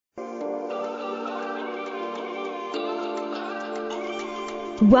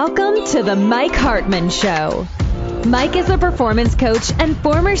Welcome to the Mike Hartman Show. Mike is a performance coach and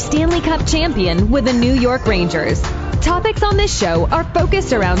former Stanley Cup champion with the New York Rangers. Topics on this show are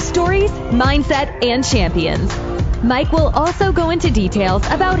focused around stories, mindset, and champions. Mike will also go into details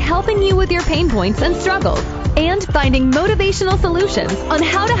about helping you with your pain points and struggles and finding motivational solutions on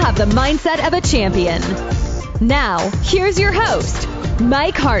how to have the mindset of a champion. Now, here's your host,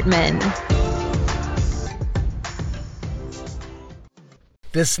 Mike Hartman.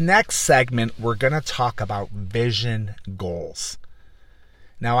 This next segment, we're going to talk about vision goals.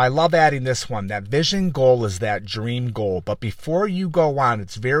 Now, I love adding this one. That vision goal is that dream goal. But before you go on,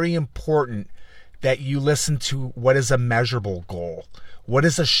 it's very important that you listen to what is a measurable goal, what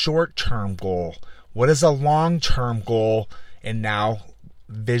is a short-term goal, what is a long-term goal, and now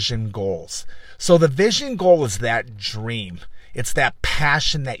vision goals. So the vision goal is that dream. It's that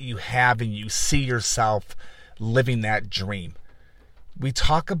passion that you have and you see yourself living that dream. We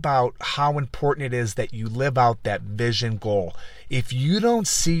talk about how important it is that you live out that vision goal. If you don't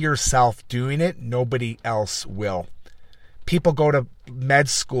see yourself doing it, nobody else will. People go to med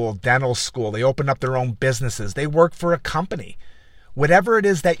school, dental school, they open up their own businesses, they work for a company. Whatever it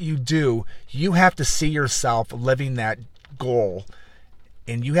is that you do, you have to see yourself living that goal,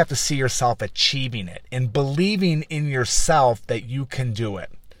 and you have to see yourself achieving it and believing in yourself that you can do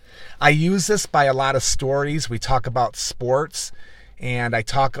it. I use this by a lot of stories. We talk about sports, and I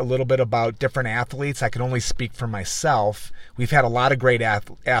talk a little bit about different athletes. I can only speak for myself. We've had a lot of great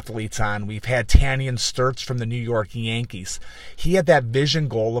athletes on. We've had Tanyan Sturtz from the New York Yankees. He had that vision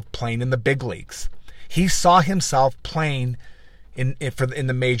goal of playing in the big leagues. He saw himself playing in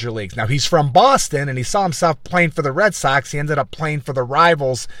the major leagues. Now, he's from Boston, and he saw himself playing for the Red Sox. He ended up playing for the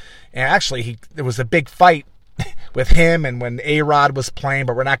rivals. And actually, there was a big fight with him and when A-Rod was playing,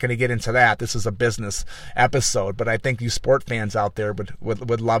 but we're not going to get into that. This is a business episode, but I think you sport fans out there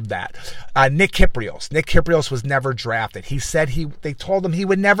would love that. Nick Kypreos was never drafted. He said they told him he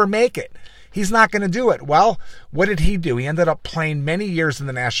would never make it. He's not going to do it. Well, what did he do? He ended up playing many years in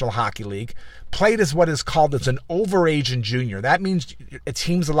the National Hockey League, played as what is called as an overage and junior. That means a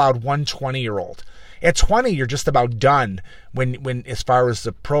team's allowed one 20-year-old. At 20, you're just about done when as far as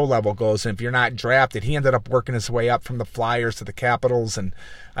the pro level goes. And if you're not drafted, he ended up working his way up from the Flyers to the Capitals, and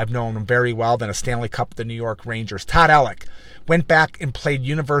I've known him very well. Then a Stanley Cup with the New York Rangers. Todd Ellick went back and played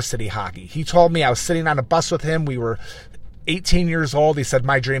university hockey. He told me, I was sitting on a bus with him. We were 18 years old. He said,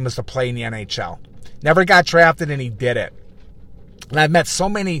 my dream was to play in the NHL. Never got drafted, and he did it. And I've met so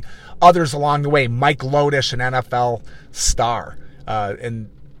many others along the way. Mike Lodish, an NFL star, and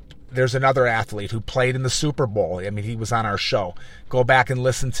there's another athlete who played in the Super Bowl. I mean, he was on our show. Go back and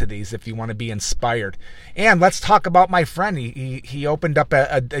listen to these if you want to be inspired. And let's talk about my friend. He opened up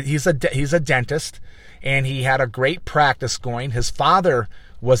he's a dentist, and he had a great practice going. His father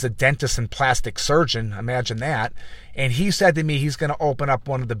was a dentist and plastic surgeon. Imagine that. And he said to me he's going to open up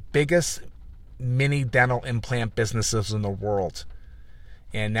one of the biggest mini dental implant businesses in the world.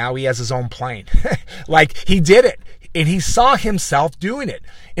 And now he has his own plane. Like, he did it. And he saw himself doing it.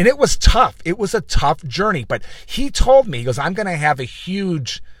 And it was tough. It was a tough journey. But he told me, he goes, I'm going to have a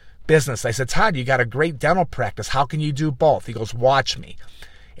huge business. I said, Todd, you got a great dental practice. How can you do both? He goes, watch me.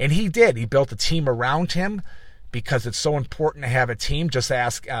 And he did. He built a team around him because it's so important to have a team. Just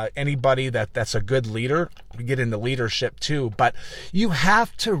ask anybody that's a good leader. We get into leadership too. But you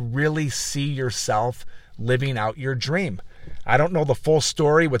have to really see yourself living out your dream. I don't know the full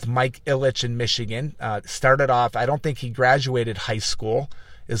story with Mike Ilitch in Michigan. Started off, I don't think he graduated high school,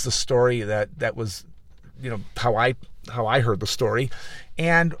 is the story that was, how I heard the story.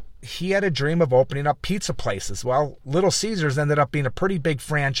 And he had a dream of opening up pizza places. Well, Little Caesars ended up being a pretty big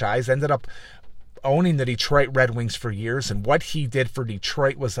franchise, ended up owning the Detroit Red Wings for years, and what he did for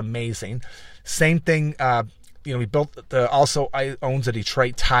Detroit was amazing. Same thing, he also owns the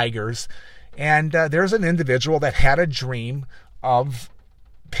Detroit Tigers. And there's an individual that had a dream of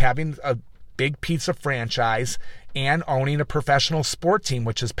having a big pizza franchise and owning a professional sport team,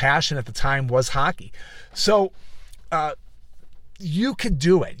 which his passion at the time was hockey. So you could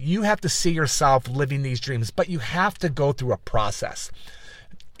do it. You have to see yourself living these dreams, but you have to go through a process.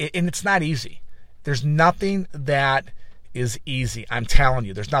 And it's not easy. There's nothing that is easy. I'm telling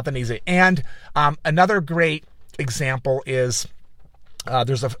you, there's nothing easy. And another great example is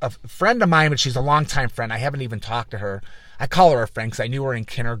there's a friend of mine, but she's a longtime friend. I haven't even talked to her. I call her a friend because I knew her in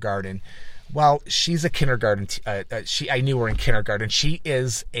kindergarten. Well, she's a kindergarten. I knew her in kindergarten. She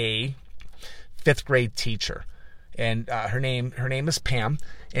is a 5th grade teacher, and her name is Pam,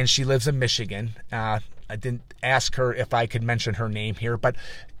 and she lives in Michigan. I didn't ask her if I could mention her name here, but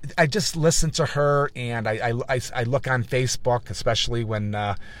I just listen to her, and I look on Facebook, especially when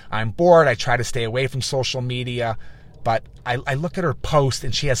I'm bored. I try to stay away from social media, but I look at her post,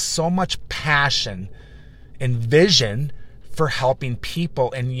 and she has so much passion and vision for helping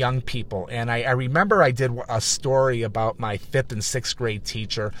people and young people. And I remember I did a story about my 5th and 6th grade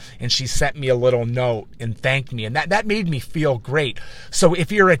teacher, and she sent me a little note and thanked me, and that made me feel great. So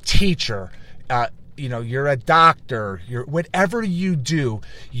if you're a teacher, you're a doctor, whatever you do,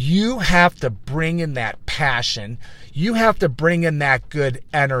 you have to bring in that passion. You have to bring in that good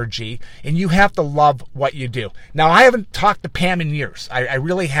energy, and you have to love what you do. Now, I haven't talked to Pam in years. I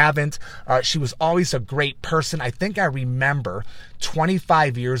really haven't. She was always a great person. I think I remember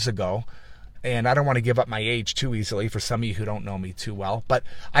 25 years ago, and I don't want to give up my age too easily for some of you who don't know me too well, but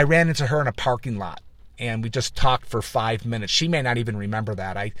I ran into her in a parking lot, and we just talked for 5 minutes. She may not even remember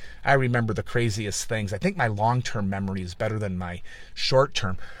that. I remember the craziest things. I think my long-term memory is better than my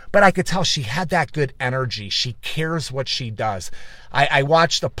short-term. But I could tell she had that good energy. She cares what she does. I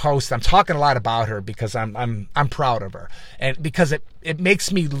watched the post. I'm talking a lot about her because I'm proud of her. And because it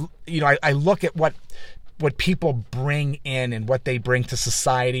makes me, I look at what people bring in and what they bring to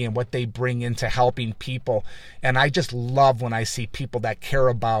society and what they bring into helping people. And I just love when I see people that care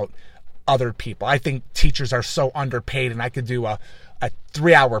about other people. I think teachers are so underpaid, and I could do a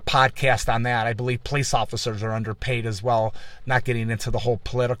 3-hour podcast on that. I believe police officers are underpaid as well, not getting into the whole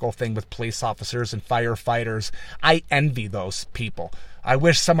political thing with police officers and firefighters. I envy those people. I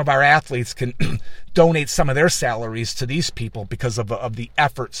wish some of our athletes can donate some of their salaries to these people because of the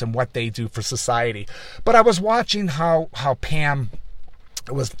efforts and what they do for society. But I was watching how Pam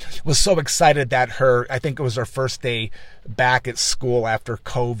was so excited that I think it was her first day back at school after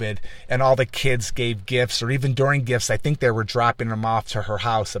COVID, and all the kids gave gifts, or even during gifts, I think they were dropping them off to her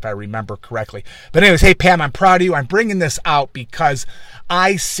house, if I remember correctly. But anyways, hey Pam, I'm proud of you. I'm bringing this out because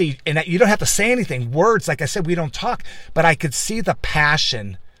I see, and you don't have to say anything, words, like I said, we don't talk, but I could see the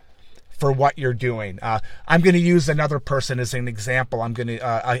passion for what you're doing. I'm going to use another person as an example.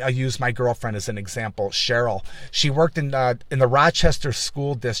 I use my girlfriend as an example, Cheryl. She worked in the Rochester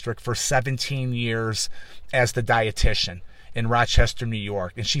School District for 17 years as the dietitian in Rochester, New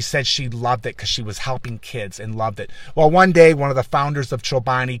York. And she said she loved it because she was helping kids and loved it. Well, one day, one of the founders of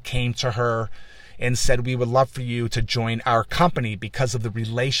Chobani came to her and said, we would love for you to join our company because of the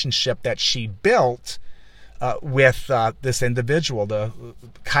relationship that she built with this individual,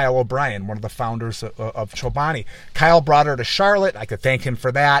 Kyle O'Brien, one of the founders of Chobani. Kyle brought her to Charlotte. I could thank him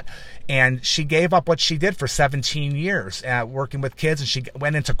for that. And she gave up what she did for 17 years working with kids, and she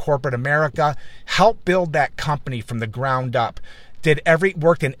went into corporate America, helped build that company from the ground up,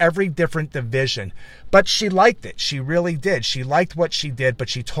 worked in every different division. But she liked it. She really did. She liked what she did, but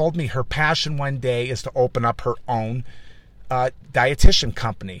she told me her passion one day is to open up her own dietitian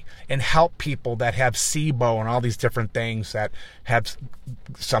company and help people that have SIBO and all these different things that have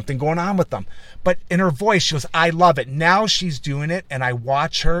something going on with them. But in her voice, she goes, I love it. Now she's doing it, and I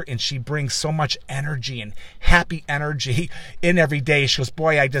watch her, and she brings so much energy and happy energy in every day. She goes,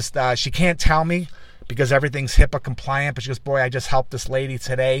 boy, she can't tell me because everything's HIPAA compliant, but she goes, boy, I just helped this lady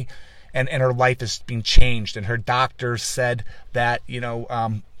today, and her life is being changed. And her doctor said that,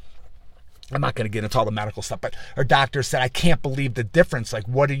 I'm not going to get into all the medical stuff, but her doctor said, I can't believe the difference. Like,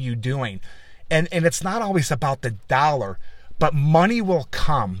 what are you doing? And it's not always about the dollar, but money will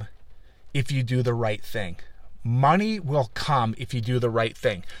come if you do the right thing. Money will come if you do the right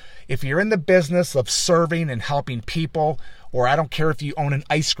thing. If you're in the business of serving and helping people, or I don't care if you own an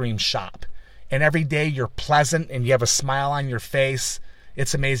ice cream shop, and every day you're pleasant and you have a smile on your face,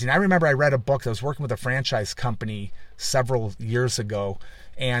 it's amazing. I remember I read a book. I was working with a franchise company several years ago,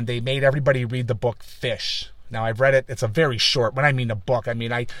 and they made everybody read the book Fish. Now, I've read it. It's a very short, when I mean a book, I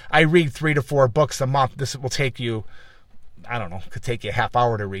mean I read 3 to 4 books a month. This will take you, I don't know, could take you a half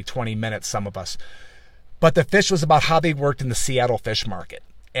hour to read, 20 minutes, some of us. But the Fish was about how they worked in the Seattle fish market.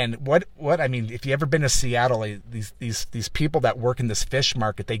 And what I mean, if you ever been to Seattle, these people that work in this fish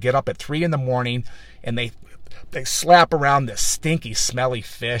market, they get up at 3 a.m. and they slap around this stinky, smelly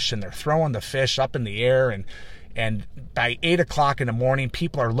fish, and they're throwing the fish up in the air, and by 8 o'clock in the morning,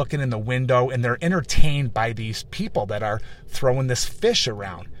 people are looking in the window, and they're entertained by these people that are throwing this fish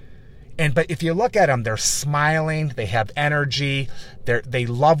around. But if you look at them, they're smiling, they have energy, they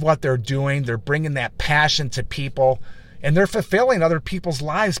love what they're doing, they're bringing that passion to people, and they're fulfilling other people's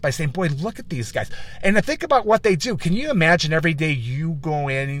lives by saying, boy, look at these guys. And to think about what they do, can you imagine every day you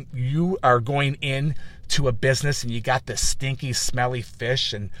are going in to a business and you got this stinky, smelly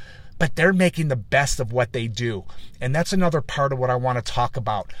fish, but they're making the best of what they do. And that's another part of what I want to talk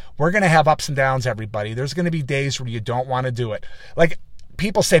about. We're going to have ups and downs, everybody. There's going to be days where you don't want to do it. Like,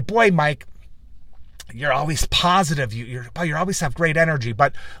 people say, boy, Mike, you're always positive. You always have great energy,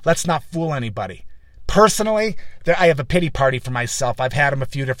 but let's not fool anybody. Personally, I have a pity party for myself. I've had them a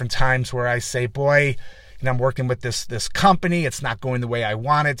few different times where I say, boy, I'm working with this company. It's not going the way I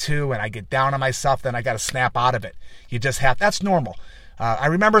wanted to, and I get down on myself. Then I got to snap out of it. That's normal. I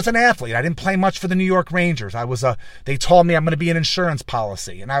remember as an athlete, I didn't play much for the New York Rangers. They told me I'm going to be an insurance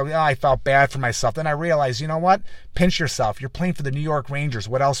policy, and I felt bad for myself. Then I realized, you know what? Pinch yourself. You're playing for the New York Rangers.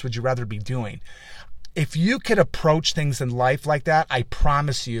 What else would you rather be doing? If you could approach things in life like that, I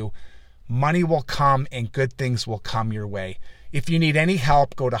promise you, money will come and good things will come your way. If you need any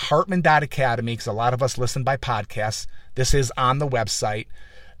help, go to Hartman.Academy, because a lot of us listen by podcasts. This is on the website.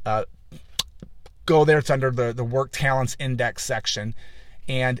 Go there. It's under the Work Talents Index section.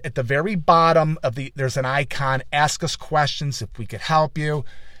 And at the very bottom there's an icon, ask us questions if we could help you.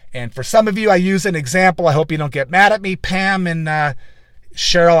 And for some of you, I use an example. I hope you don't get mad at me, Pam and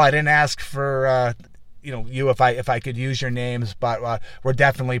Cheryl. I didn't ask for you if I could use your names, but we're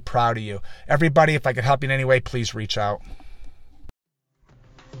definitely proud of you. Everybody, if I could help you in any way, please reach out.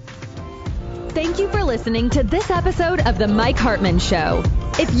 Thank you for listening to this episode of The Mike Hartman Show.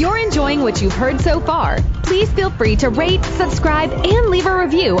 If you're enjoying what you've heard so far, please feel free to rate, subscribe, and leave a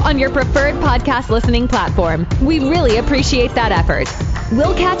review on your preferred podcast listening platform. We really appreciate that effort.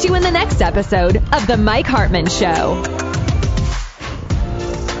 We'll catch you in the next episode of The Mike Hartman Show.